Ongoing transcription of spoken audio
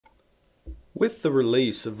With the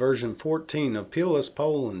release of version 14 of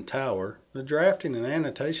PLS-POLE and TOWER, the drafting and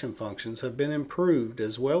annotation functions have been improved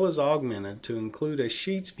as well as augmented to include a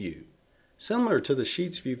Sheets view, similar to the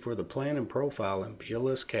Sheets view for the plan and profile in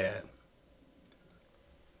PLS-CAD.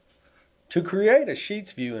 To create a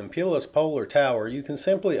Sheets view in PLS-POLE or TOWER, you can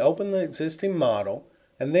simply open the existing model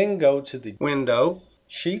and then go to the window,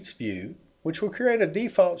 Sheets View, which will create a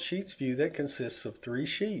default Sheets view that consists of 3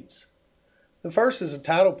 sheets. The first is a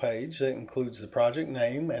title page that includes the project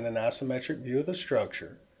name and an isometric view of the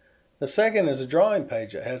structure. The second is a drawing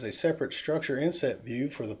page that has a separate structure inset view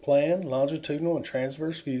for the plan, longitudinal, and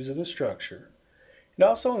transverse views of the structure. It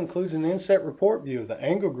also includes an inset report view of the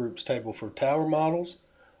angle groups table for tower models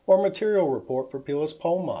or material report for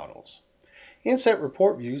PLS-POLE models. Inset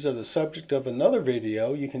report views are the subject of another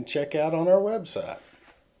video you can check out on our website.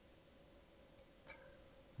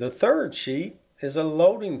 The third sheet is a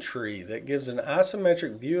loading tree that gives an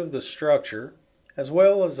isometric view of the structure as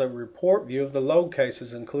well as a report view of the load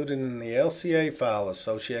cases included in the LCA file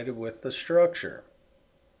associated with the structure.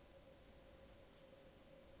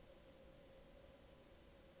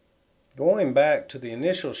 Going back to the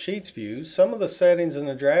initial Sheets view, some of the settings in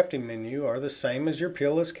the drafting menu are the same as your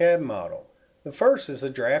PLS-CAD model. The first is the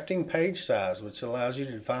drafting page size, which allows you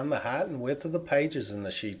to define the height and width of the pages in the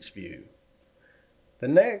Sheets view. The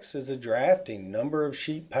next is a drafting number of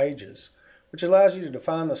sheet pages, which allows you to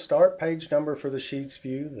define the start page number for the Sheets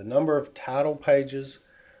view, the number of title pages,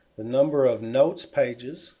 the number of notes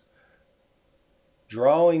pages,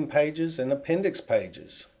 drawing pages, and appendix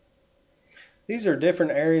pages. These are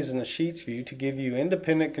different areas in the Sheets view to give you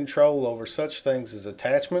independent control over such things as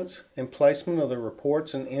attachments and placement of the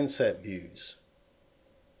reports and inset views.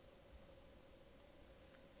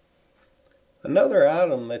 Another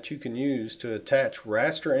item that you can use to attach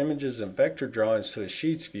raster images and vector drawings to a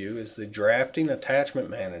Sheets view is the Drafting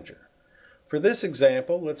Attachment Manager. For this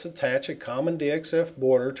example, let's attach a common DXF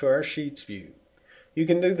border to our Sheets view. You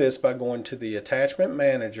can do this by going to the Attachment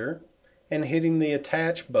Manager and hitting the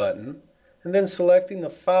Attach button, and then selecting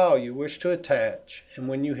the file you wish to attach, and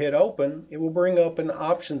when you hit Open, it will bring up an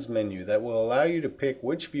options menu that will allow you to pick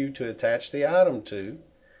which view to attach the item to,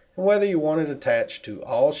 and whether you want it attached to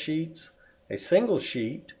all sheets, a single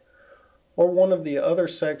sheet, or one of the other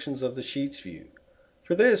sections of the Sheets view.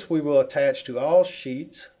 For this, we will attach to all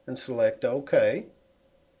sheets and select OK.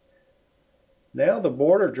 Now the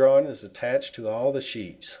border drawing is attached to all the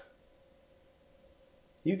sheets.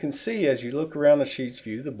 You can see as you look around the Sheets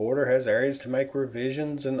view, the border has areas to make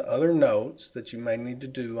revisions and other notes that you may need to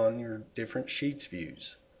do on your different Sheets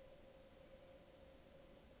views.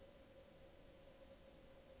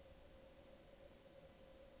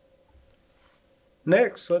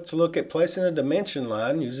 Next, let's look at placing a dimension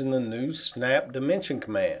line using the new Snap Dimension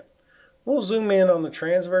command. We'll zoom in on the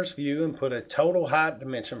transverse view and put a total height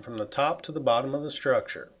dimension from the top to the bottom of the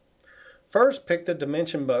structure. First, pick the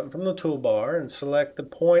Dimension button from the toolbar and select the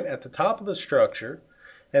point at the top of the structure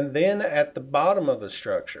and then at the bottom of the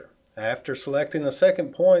structure. After selecting the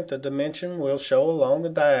second point, the dimension will show along the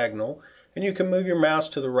diagonal, and you can move your mouse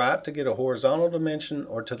to the right to get a horizontal dimension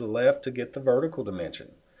or to the left to get the vertical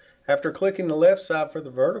dimension. After clicking the left side for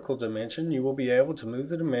the vertical dimension, you will be able to move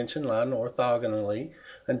the dimension line orthogonally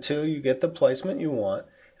until you get the placement you want,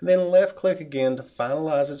 and then left click again to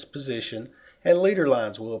finalize its position, and leader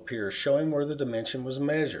lines will appear showing where the dimension was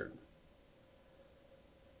measured.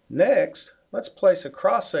 Next, let's place a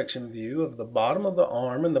cross-section view of the bottom of the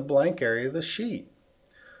arm and the blank area of the sheet.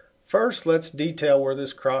 First, let's detail where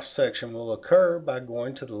this cross-section will occur by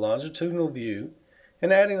going to the longitudinal view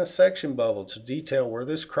and adding a section bubble to detail where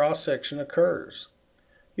this cross-section occurs.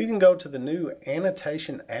 You can go to the new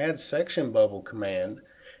Annotation Add Section Bubble command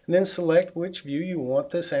and then select which view you want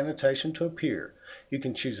this annotation to appear. You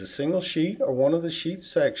can choose a single sheet or one of the sheet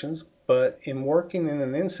sections, but in working in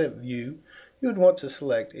an inset view, you would want to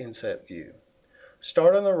select Inset View.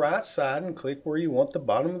 Start on the right side and click where you want the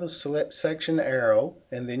bottom of the select section arrow,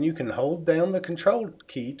 and then you can hold down the Control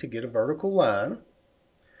key to get a vertical line.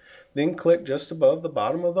 Then click just above the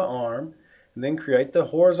bottom of the arm, and then create the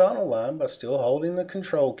horizontal line by still holding the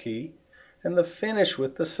Control key, and the finish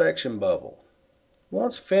with the section bubble.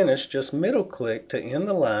 Once finished, just middle click to end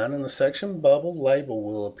the line and the section bubble label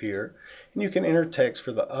will appear, and you can enter text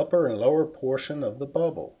for the upper and lower portion of the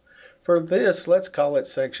bubble. For this, let's call it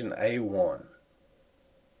section A1.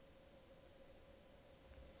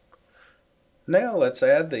 Now let's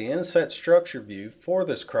add the inset structure view for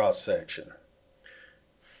this cross section.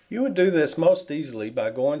 You would do this most easily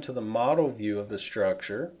by going to the model view of the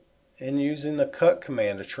structure and using the cut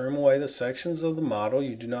command to trim away the sections of the model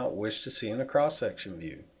you do not wish to see in a cross-section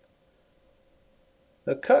view.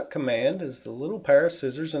 The cut command is the little pair of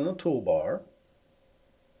scissors in the toolbar.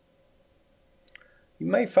 You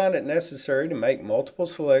may find it necessary to make multiple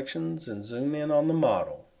selections and zoom in on the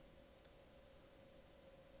model.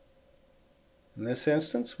 In this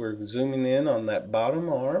instance, we're zooming in on that bottom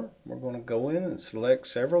arm. We're going to go in and select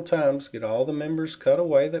several times, get all the members cut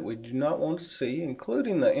away that we do not want to see,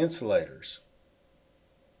 including the insulators.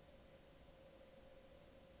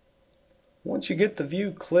 Once you get the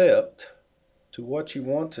view clipped to what you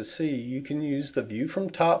want to see, you can use the View from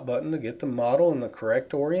Top button to get the model in the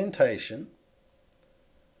correct orientation.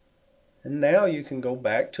 And now you can go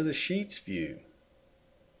back to the Sheets view.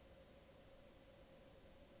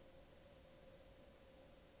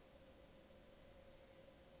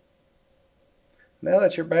 Now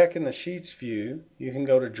that you're back in the Sheets view, you can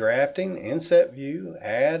go to Drafting, Inset View,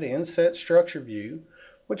 Add Inset Structure View,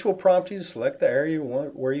 which will prompt you to select the area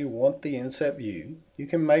where you want the inset view. You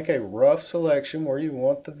can make a rough selection where you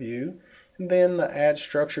want the view, and then the Add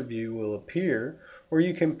Structure view will appear, where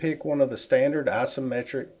you can pick one of the standard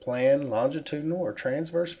isometric, plan, longitudinal, or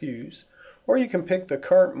transverse views, or you can pick the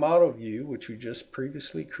current model view which we just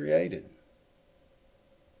previously created.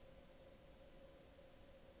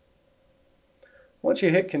 Once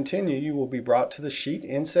you hit continue, you will be brought to the Sheet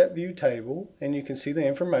Inset View table, and you can see the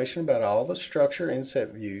information about all the structure inset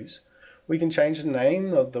views. We can change the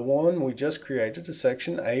name of the one we just created to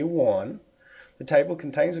section A1. The table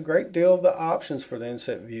contains a great deal of the options for the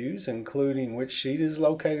inset views, including which sheet is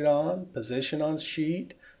located on, position on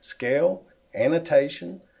sheet, scale,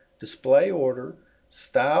 annotation, display order,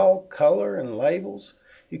 style, color, and labels.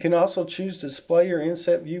 You can also choose to display your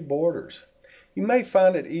inset view borders. You may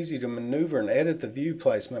find it easy to maneuver and edit the view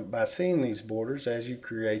placement by seeing these borders as you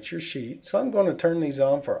create your sheet, so I'm going to turn these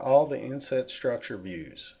on for all the inset structure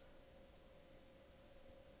views.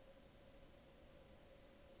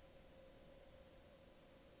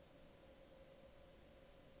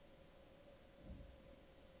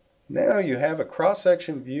 Now you have a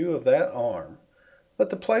cross-section view of that arm, but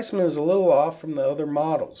the placement is a little off from the other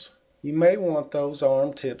models. You may want those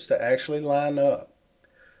arm tips to actually line up.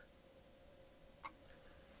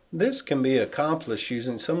 This can be accomplished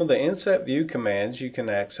using some of the inset view commands you can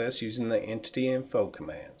access using the entity info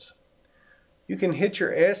commands. You can hit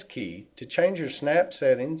your S key to change your snap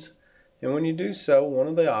settings, and when you do so, one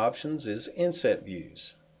of the options is inset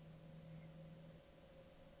views.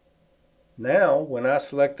 Now, when I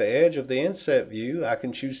select the edge of the inset view, I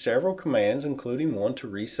can choose several commands, including one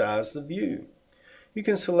to resize the view. You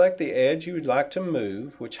can select the edge you would like to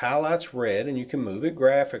move, which highlights red, and you can move it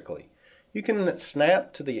graphically. You can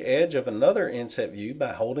snap to the edge of another inset view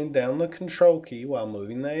by holding down the Control key while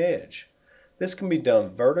moving the edge. This can be done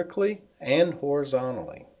vertically and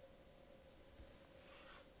horizontally.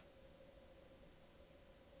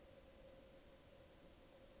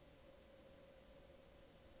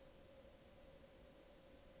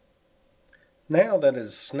 Now that it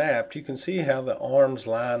is snapped, you can see how the arms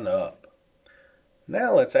line up.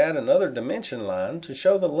 Now let's add another dimension line to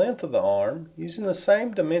show the length of the arm using the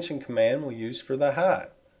same dimension command we used for the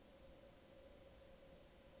height.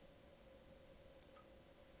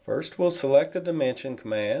 First, we'll select the dimension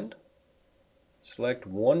command, select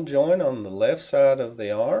one joint on the left side of the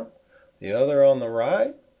arm, the other on the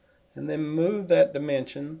right, and then move that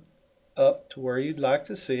dimension up to where you'd like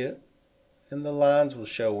to see it, and the lines will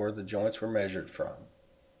show where the joints were measured from.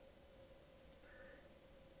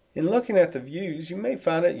 In looking at the views, you may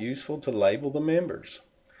find it useful to label the members.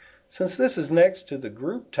 Since this is next to the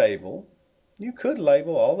group table, you could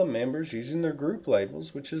label all the members using their group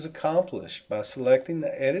labels, which is accomplished by selecting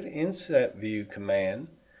the Edit Inset View command,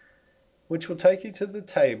 which will take you to the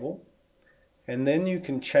table, and then you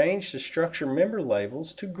can change the structure member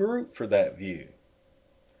labels to group for that view.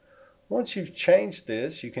 Once you've changed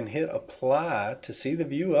this, you can hit Apply to see the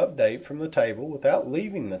view update from the table without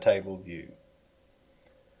leaving the table view.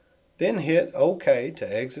 Then hit OK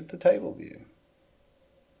to exit the table view.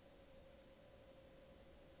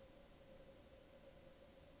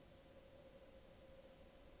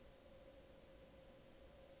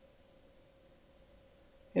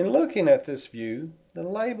 In looking at this view, the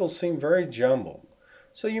labels seem very jumbled,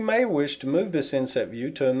 so you may wish to move this inset view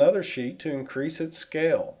to another sheet to increase its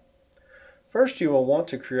scale. First, you will want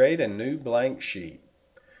to create a new blank sheet.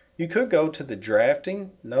 You could go to the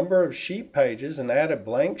Drafting, Number of Sheet Pages and add a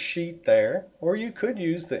blank sheet there, or you could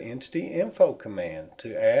use the Entity Info command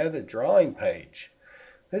to add a drawing page.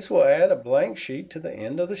 This will add a blank sheet to the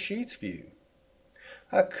end of the Sheets view.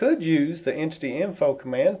 I could use the Entity Info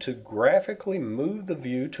command to graphically move the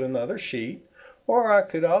view to another sheet, or I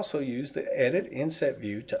could also use the Edit Inset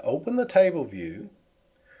View to open the table view,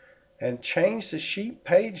 and change the sheet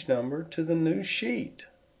page number to the new sheet.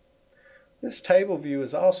 This table view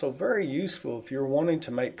is also very useful if you're wanting to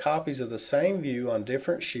make copies of the same view on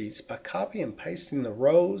different sheets by copying and pasting the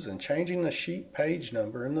rows and changing the sheet page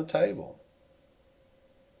number in the table.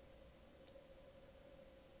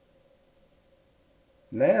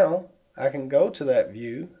 Now I can go to that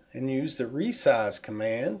view and use the resize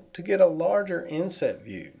command to get a larger inset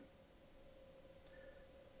view.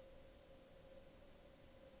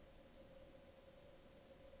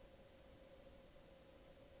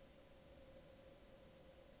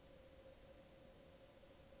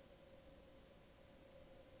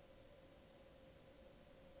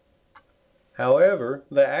 However,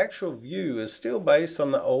 the actual view is still based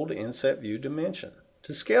on the old inset view dimension.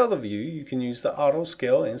 To scale the view, you can use the auto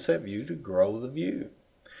scale inset view to grow the view.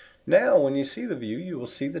 Now when you see the view, you will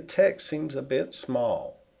see the text seems a bit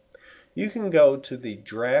small. You can go to the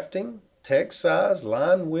Drafting, Text Size,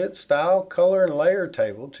 Line Width, Style, Color, and Layer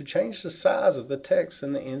table to change the size of the text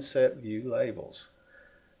in the inset view labels.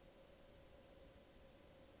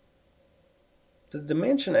 The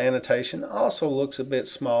dimension annotation also looks a bit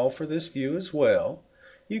small for this view as well.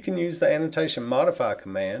 You can use the Annotation Modify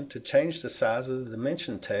command to change the size of the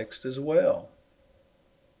dimension text as well.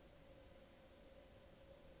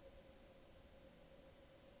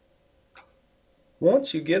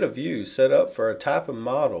 Once you get a view set up for a type of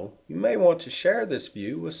model, you may want to share this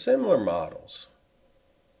view with similar models.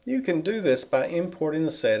 You can do this by importing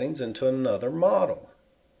the settings into another model.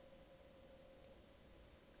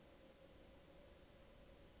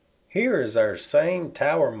 Here is our same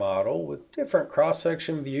tower model with different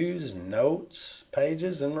cross-section views, notes,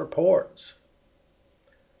 pages, and reports.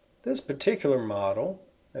 This particular model,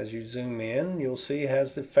 as you zoom in, you'll see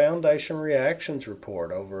has the foundation reactions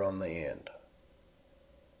report over on the end.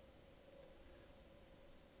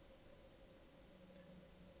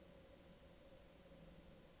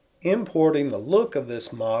 Importing the look of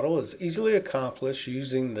this model is easily accomplished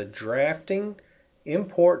using the Drafting,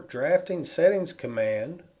 Import Drafting Settings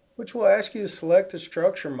command, which will ask you to select a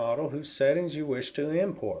structure model whose settings you wish to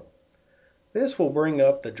import. This will bring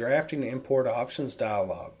up the Drafting Import Options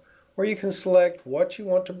dialog, where you can select what you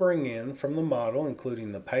want to bring in from the model,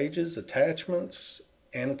 including the pages, attachments,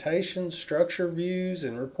 annotations, structure views,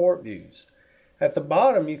 and report views. At the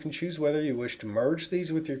bottom, you can choose whether you wish to merge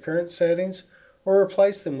these with your current settings or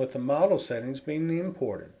replace them with the model settings being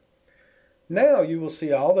imported. Now you will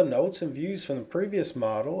see all the notes and views from the previous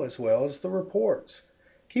model as well as the reports.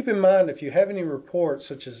 Keep in mind, if you have any reports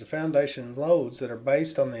such as the foundation loads that are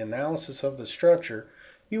based on the analysis of the structure,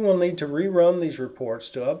 you will need to rerun these reports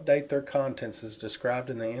to update their contents as described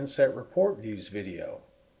in the Inset Report Views video.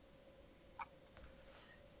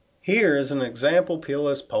 Here is an example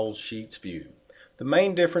PLS-POLE sheets view. The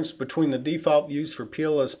main difference between the default views for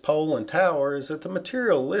PLS-POLE and TOWER is that the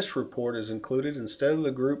material list report is included instead of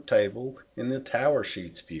the group table in the TOWER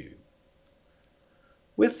Sheets view.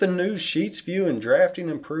 With the new Sheets view and drafting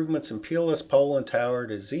improvements in PLS-POLE and TOWER,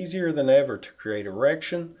 it is easier than ever to create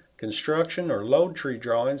erection, construction, or load tree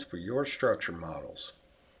drawings for your structure models.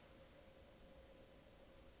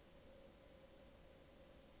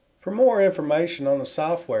 For more information on the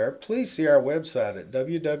software, please see our website at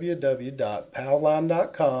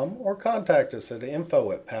www.powline.com or contact us at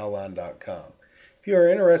info@powline.com. If you are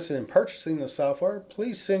interested in purchasing the software,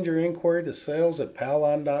 please send your inquiry to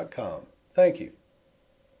sales@powline.com. Thank you.